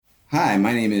Hi,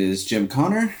 my name is Jim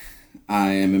Connor. I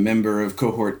am a member of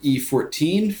cohort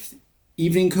E14,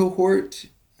 Evening Cohort,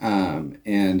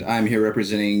 and I'm here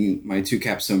representing my two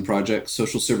capstone projects,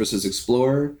 Social Services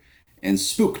Explorer and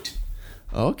Spooked.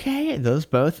 Okay, those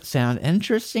both sound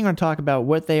interesting. We'll talk about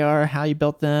what they are, how you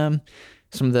built them,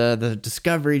 some of the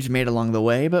discoveries you made along the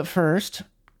way. But first,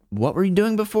 what were you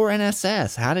doing before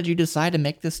NSS? How did you decide to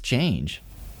make this change?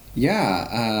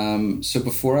 So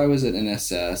before I was at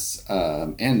NSS,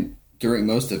 and during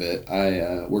most of it,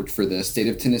 I worked for the state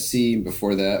of Tennessee.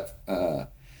 Before that, for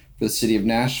the city of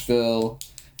Nashville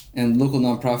and local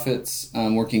nonprofits,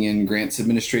 working in grants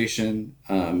administration,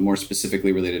 more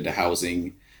specifically related to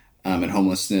housing and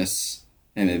homelessness,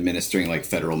 and administering like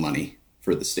federal money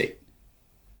for the state.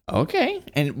 Okay,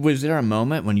 and was there a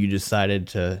moment when you decided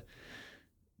to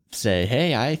say,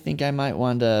 hey, I think I might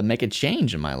want to make a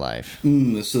change in my life?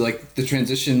 So like the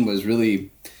transition was really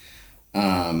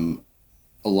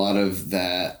a lot of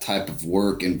that type of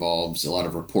work involves a lot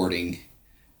of reporting,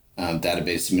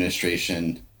 database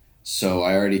administration. So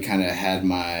I already kind of had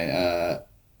my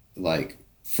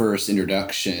first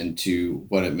introduction to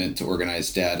what it meant to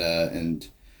organize data and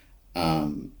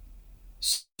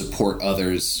support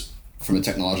others from a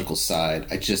technological side.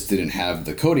 I just didn't have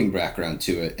the coding background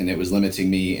to it, and it was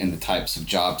limiting me and the types of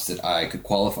jobs that I could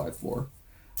qualify for.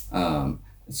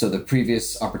 So the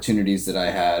previous opportunities that I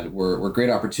had were great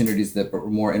opportunities that were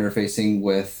more interfacing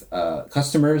with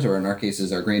customers, or in our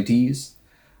cases, our grantees,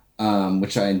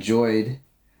 which I enjoyed,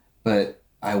 but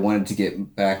I wanted to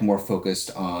get back more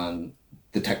focused on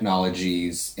the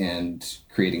technologies and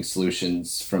creating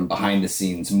solutions from behind the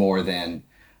scenes more than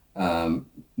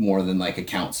like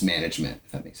accounts management,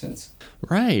 if that makes sense.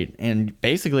 Right, and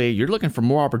basically, you're looking for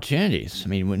more opportunities. I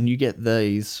mean, when you get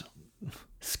these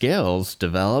skills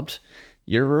developed,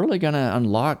 you're really going to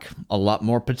unlock a lot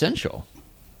more potential.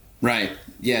 Right.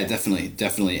 Yeah,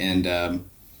 definitely. And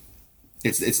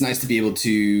it's nice to be able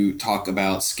to talk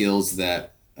about skills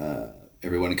that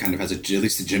everyone kind of has at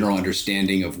least a general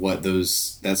understanding of what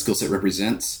that skill set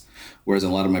represents. Whereas in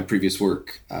a lot of my previous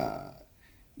work,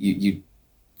 you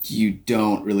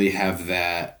don't really have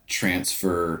that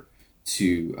transfer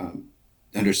to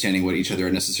understanding what each other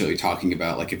are necessarily talking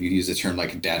about. Like if you use the term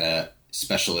like data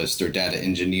specialist or data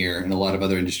engineer, in a lot of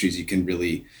other industries, you can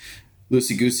really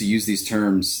loosey-goosey use these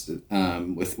terms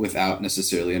without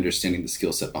necessarily understanding the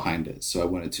skill set behind it. So I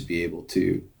wanted to be able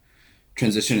to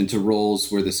transition into roles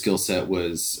where the skill set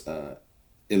was at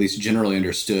least generally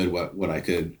understood what I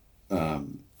could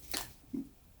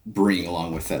bring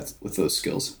along with those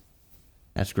skills.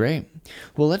 That's great.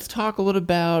 Well, let's talk a little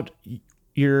about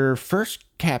your first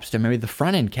capstone, maybe the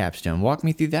front end capstone. Walk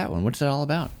me through that one. What's that all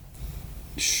about?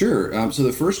 Sure. So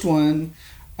the first one,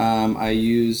 I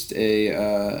used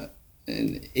an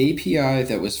API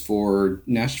that was for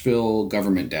Nashville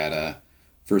government data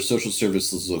for social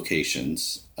services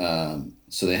locations.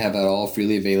 So they have that all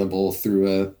freely available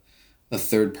through a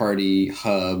third-party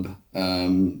hub,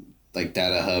 like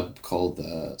data hub called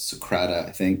Socrata,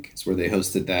 I think is where they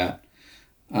hosted that.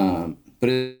 But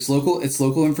it's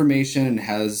local information, and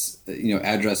has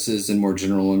addresses and more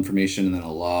general information, and then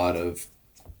a lot of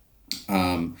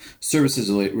services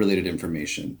related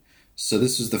information. So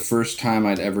this was the first time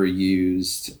I'd ever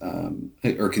used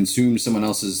or consumed someone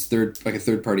else's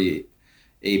third party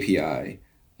API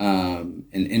and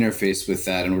interface with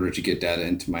that in order to get data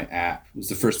into my app. It was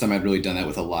the first time I'd really done that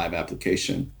with a live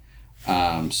application.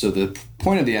 So the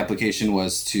point of the application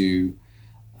was to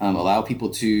allow people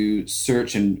to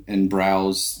search and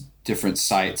browse different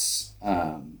sites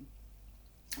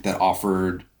that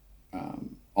offered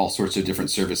all sorts of different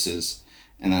services.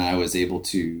 And then I was able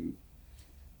to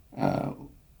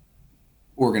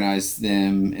organize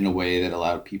them in a way that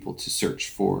allowed people to search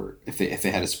for if they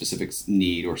had a specific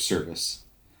need or service.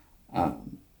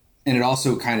 And it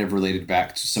also kind of related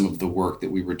back to some of the work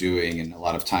that we were doing. And a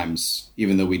lot of times,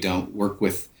 even though we don't work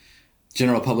with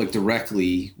general public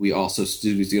directly, we also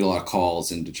students get a lot of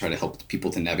calls and to try to help people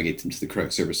to navigate them to the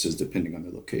correct services depending on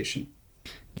their location.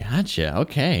 Gotcha.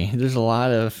 Okay. There's a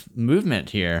lot of movement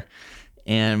here.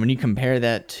 And when you compare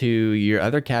that to your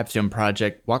other capstone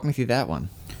project, walk me through that one.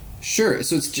 Sure.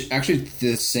 So it's actually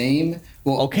the same.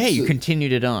 Well, okay, you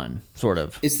continued it on, sort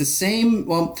of. It's the same.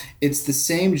 Well, it's the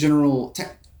same general.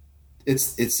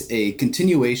 It's a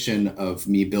continuation of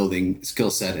me building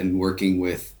skill set and working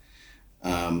with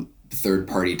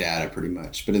third-party data pretty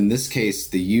much. But in this case,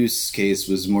 the use case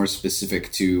was more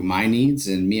specific to my needs,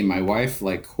 and me and my wife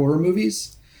like horror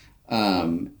movies.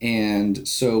 And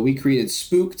so we created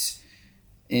Spooked,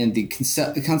 and the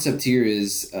concept here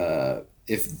is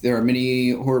if there are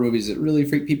many horror movies that really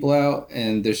freak people out,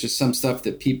 and there's just some stuff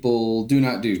that people do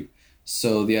not do.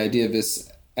 So the idea of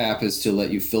this app is to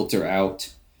let you filter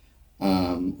out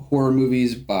horror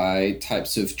movies by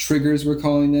types of triggers, we're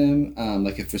calling them.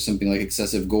 Like if there's something like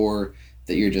excessive gore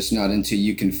that you're just not into,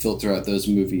 you can filter out those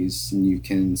movies, and you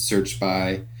can search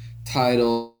by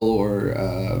title, or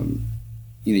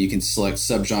you can select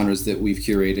subgenres that we've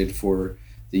curated for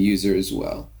the user as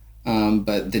well.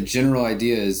 But the general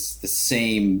idea is the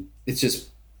same. It's just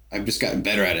I've just gotten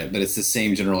better at it, but it's the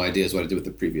same general idea as what I did with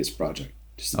the previous project.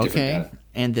 Just a different data.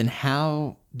 And then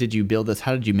how did you build this?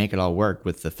 How did you make it all work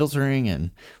with the filtering,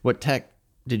 and what tech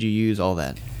did you use? All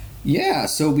that? Yeah,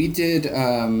 so we did.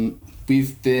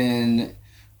 We've been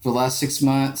for the last 6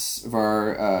 months of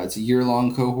our. It's a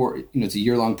year-long cohort. It's a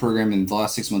year-long program, and the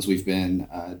last 6 months we've been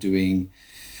doing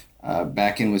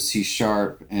backend with C#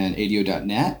 and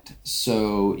ADO.NET.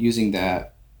 So using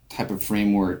that type of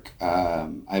framework,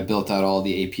 I built out all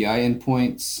the API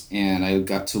endpoints, and I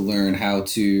got to learn how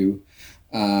to,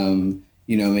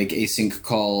 make async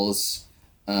calls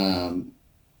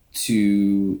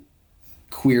to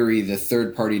query the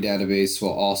third-party database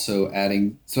while also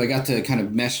adding. So I got to kind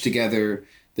of mesh together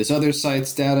this other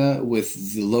site's data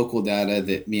with the local data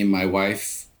that me and my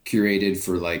wife curated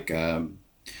for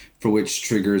for which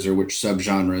triggers or which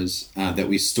subgenres that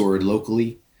we stored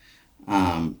locally.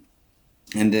 And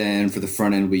then for the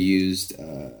front end, we used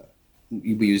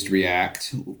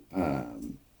React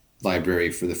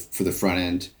library for the front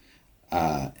end.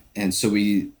 And so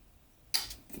the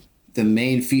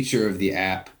main feature of the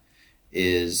app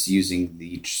is using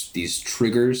these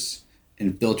triggers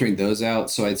and filtering those out.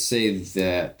 So I'd say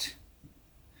that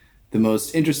the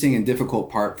most interesting and difficult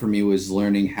part for me was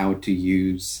learning how to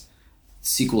use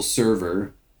SQL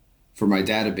Server for my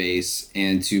database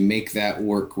and to make that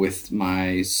work with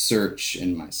my search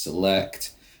and my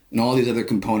select and all these other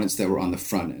components that were on the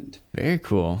front end. Very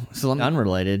cool. So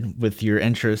unrelated, with your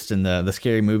interest in the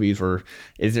scary movies,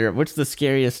 what's the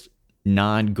scariest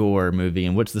non-gore movie,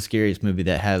 and what's the scariest movie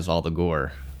that has all the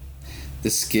gore? The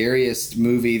scariest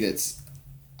movie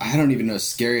I don't even know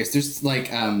scariest. There's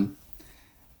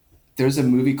a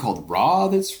movie called Raw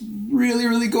that's really,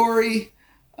 really gory.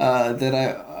 That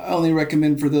I only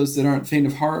recommend for those that aren't faint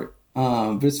of heart,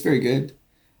 but it's very good.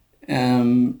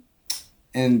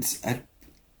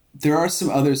 There are some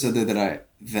others that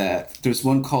there's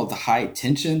one called The High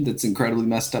Tension that's incredibly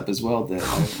messed up as well that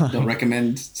I don't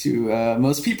recommend to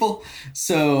most people.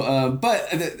 So, but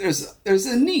there's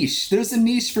a niche. There's a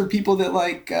niche for people that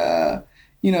like,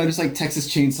 there's like Texas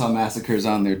Chainsaw Massacres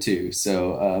on there too.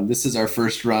 So this is our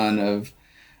first run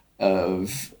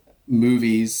of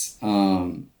movies.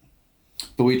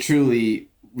 But me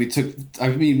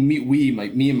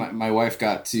and my wife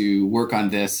got to work on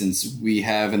this, and we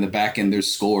have in the back end there's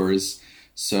scores.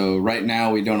 So right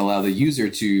now we don't allow the user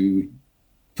to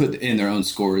put in their own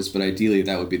scores, but ideally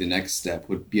that would be the next step,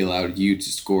 would be allowed you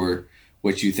to score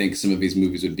what you think some of these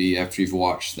movies would be after you've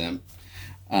watched them.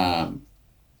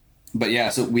 But yeah,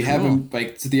 so we have them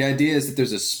so the idea is that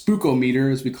there's a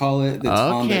spookometer, as we call it, that's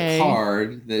on the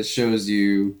card that shows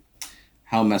you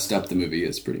how messed up the movie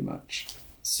is, pretty much.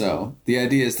 So the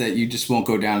idea is that you just won't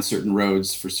go down certain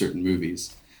roads for certain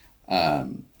movies,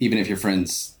 even if your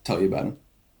friends tell you about them.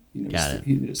 You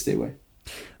need to stay away.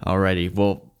 Alrighty.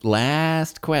 Well,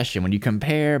 last question. When you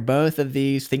compare both of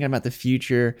these, thinking about the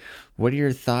future, what are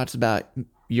your thoughts about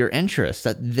your interests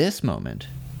at this moment?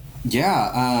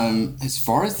 Yeah. As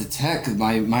far as the tech,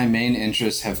 my main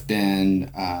interests have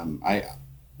been,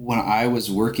 when I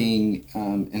was working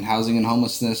in housing and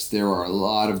homelessness, there are a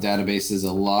lot of databases,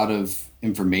 a lot of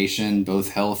information,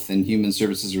 both health and human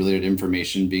services related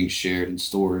information being shared and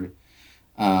stored.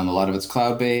 A lot of it's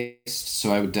cloud-based,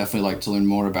 so I would definitely like to learn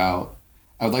more I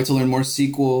would like to learn more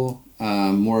SQL,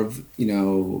 more of,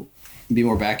 be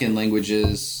more back-end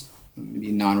languages,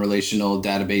 maybe non-relational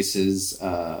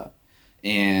databases,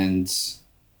 and,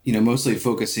 mostly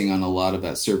focusing on a lot of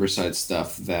that server-side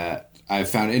stuff that I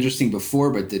found interesting before,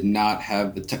 but did not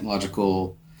have the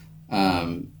technological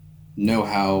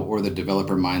know-how or the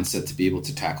developer mindset to be able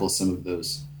to tackle some of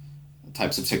those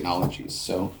types of technologies.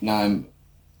 So now I'm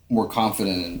more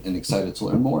confident and excited to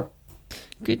learn more.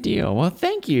 Good deal. Well,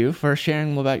 thank you for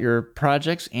sharing about your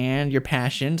projects and your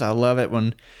passions. I love it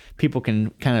when people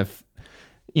can kind of,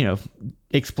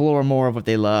 explore more of what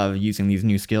they love using these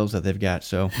new skills that they've got.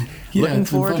 So looking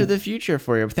forward to the future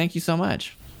for you. Thank you so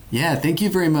much. Yeah, thank you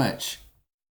very much.